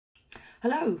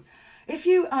Hello. If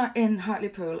you are in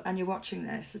Hartlepool and you're watching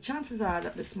this, the chances are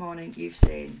that this morning you've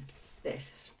seen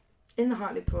this. In the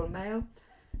Hartlepool Mail,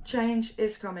 change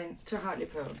is coming to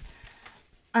Hartlepool.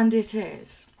 And it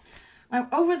is. Now,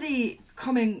 over the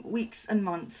coming weeks and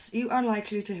months, you are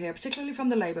likely to hear, particularly from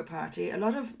the Labour Party, a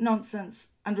lot of nonsense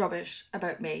and rubbish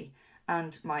about me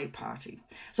and my party.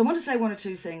 So I want to say one or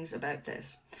two things about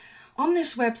this. On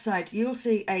this website, you'll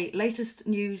see a latest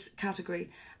news category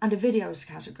and a videos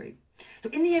category.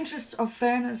 So in the interests of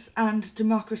fairness and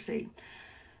democracy,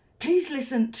 please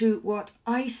listen to what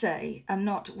I say and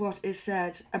not what is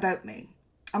said about me.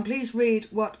 And please read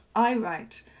what I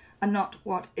write and not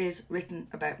what is written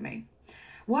about me.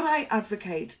 What I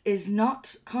advocate is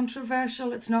not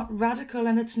controversial, it's not radical,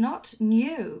 and it's not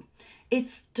new.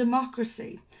 It's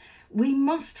democracy. We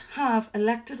must have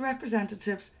elected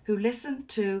representatives who listen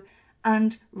to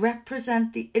and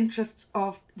represent the interests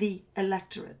of the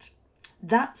electorate.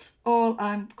 That's all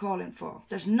I'm calling for.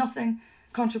 There's nothing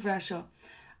controversial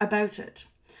about it.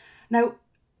 Now,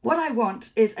 what I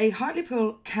want is a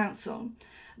Hartlepool council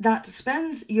that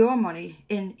spends your money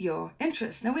in your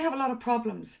interest. Now, we have a lot of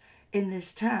problems in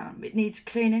this town. It needs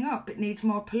cleaning up. It needs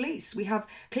more police.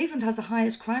 Cleveland has the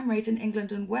highest crime rate in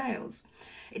England and Wales.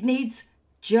 It needs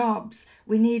jobs.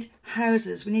 We need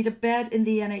houses. We need a bed in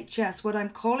the NHS. What I'm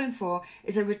calling for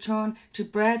is a return to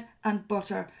bread and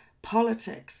butter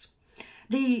politics.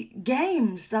 The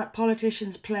games that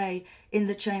politicians play in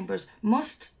the chambers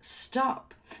must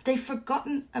stop. They've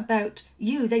forgotten about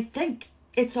you. They think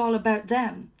it's all about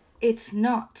them. It's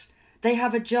not. They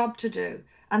have a job to do,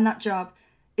 and that job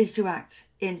is to act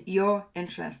in your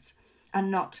interests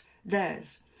and not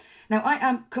theirs. Now, I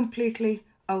am completely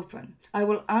open. I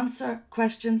will answer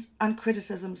questions and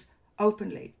criticisms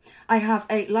openly. I have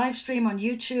a live stream on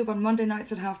YouTube on Monday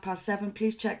nights at 7:30.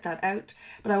 Please check that out.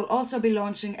 But I will also be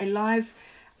launching a live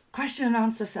question and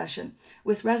answer session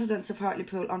with residents of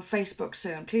Hartlepool on Facebook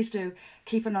soon. Please do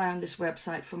keep an eye on this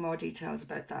website for more details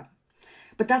about that.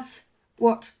 But that's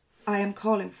what I am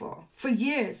calling for. For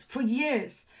years,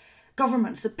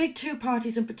 governments, the big two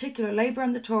parties in particular, Labour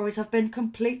and the Tories, have been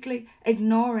completely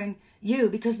ignoring you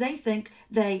because they think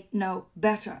they know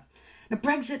better. Now,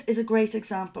 Brexit is a great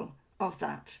example of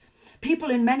that. People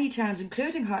in many towns,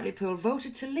 including Hartlepool,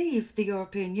 voted to leave the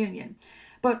European Union.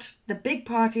 But the big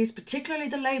parties, particularly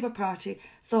the Labour Party,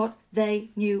 thought they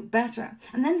knew better.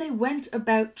 And then they went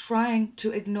about trying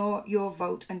to ignore your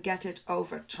vote and get it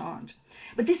overturned.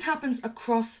 But this happens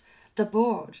across the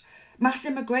board. Mass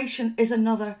immigration is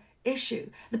another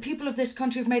issue. The people of this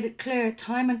country have made it clear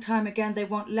time and time again they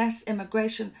want less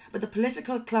immigration, but the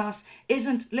political class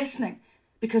isn't listening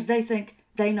because they think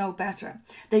they know better.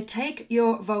 They take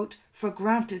your vote for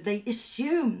granted. They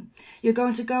assume you're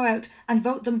going to go out and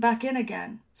vote them back in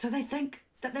again. So they think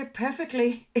that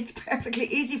it's perfectly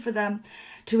easy for them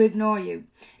to ignore you.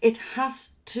 It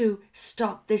has to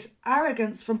stop. This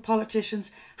arrogance from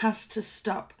politicians has to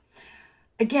stop.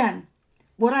 Again,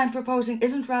 what I'm proposing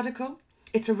isn't radical.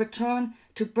 It's a return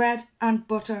to bread and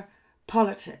butter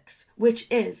politics, which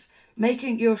is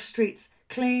making your streets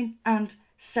clean and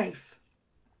safe.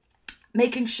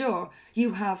 Making sure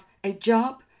you have a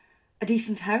job, a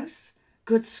decent house,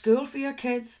 good school for your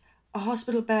kids, a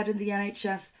hospital bed in the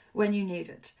NHS when you need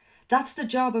it. That's the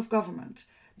job of government.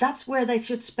 That's where they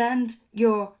should spend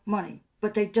your money,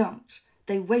 but they don't.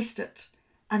 They waste it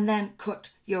and then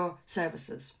cut your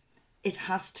services. It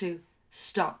has to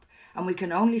stop, and we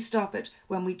can only stop it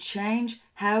when we change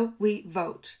how we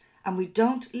vote and we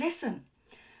don't listen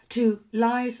to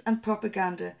lies and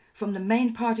propaganda from the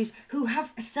main parties who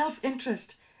have a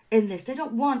self-interest in this. They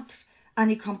don't want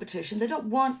any competition. They don't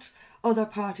want other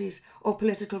parties or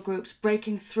political groups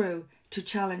breaking through to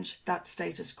challenge that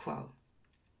status quo.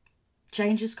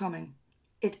 Change is coming.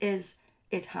 It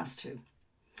has to.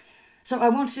 So I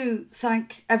want to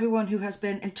thank everyone who has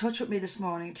been in touch with me this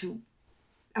morning to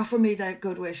offer me their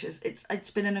good wishes.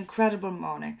 It's been an incredible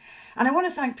morning. And I want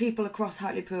to thank people across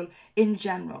Hartlepool in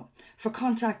general for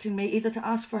contacting me either to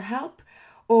ask for help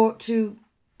or to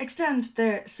extend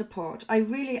their support.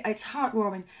 It's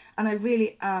heartwarming and I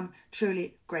really am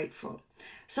truly grateful.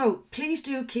 So please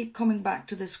do keep coming back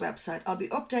to this website. I'll be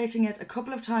updating it a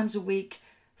couple of times a week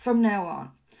from now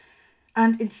on.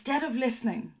 And instead of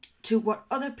listening to what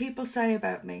other people say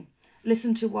about me,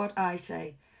 listen to what I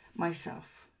say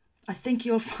myself. I think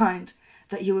you'll find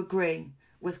that you agree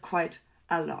with quite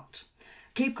a lot.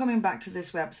 Keep coming back to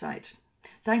this website.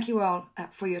 Thank you all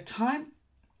for your time,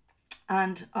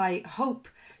 and I hope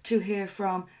to hear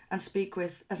from and speak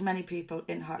with as many people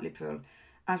in Hartlepool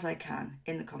as I can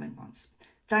in the coming months.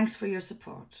 Thanks for your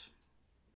support.